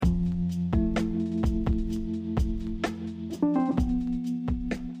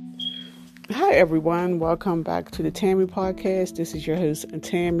Hi, everyone. Welcome back to the Tammy Podcast. This is your host,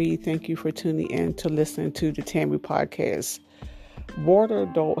 Tammy. Thank you for tuning in to listen to the Tammy Podcast. Water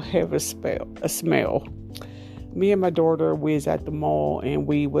don't have a smell. Me and my daughter was at the mall and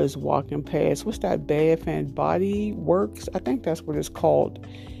we was walking past, what's that, Bath and Body Works? I think that's what it's called.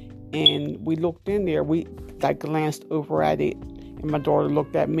 And we looked in there. We glanced over at it. And my daughter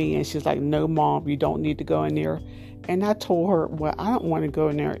looked at me and she's like, "No, Mom, you don't need to go in there." And I told her, well, I don't want to go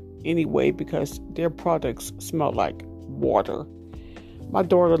in there anyway because their products smell like water. My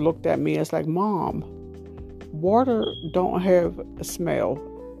daughter looked at me and was like, "Mom, water don't have a smell,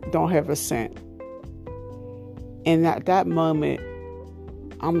 don't have a scent." And at that moment,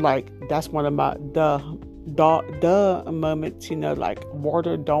 I'm like, that's one of my the moments, like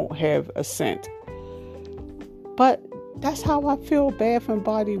water don't have a scent. But that's how I feel Bath and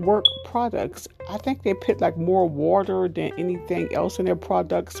Body Works products. I think they put more water than anything else in their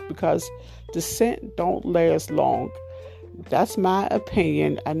products because the scent don't last long. That's my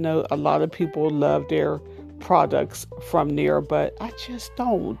opinion. I know a lot of people love their products from there, but I just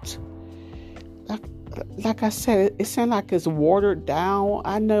don't. Like I said, it sounds like it's watered down.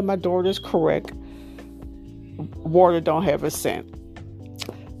 I know my daughter's correct. Water don't have a scent.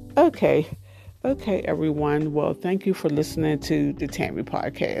 Okay, everyone. Well, thank you for listening to the Tammy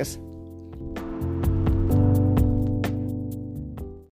Podcast.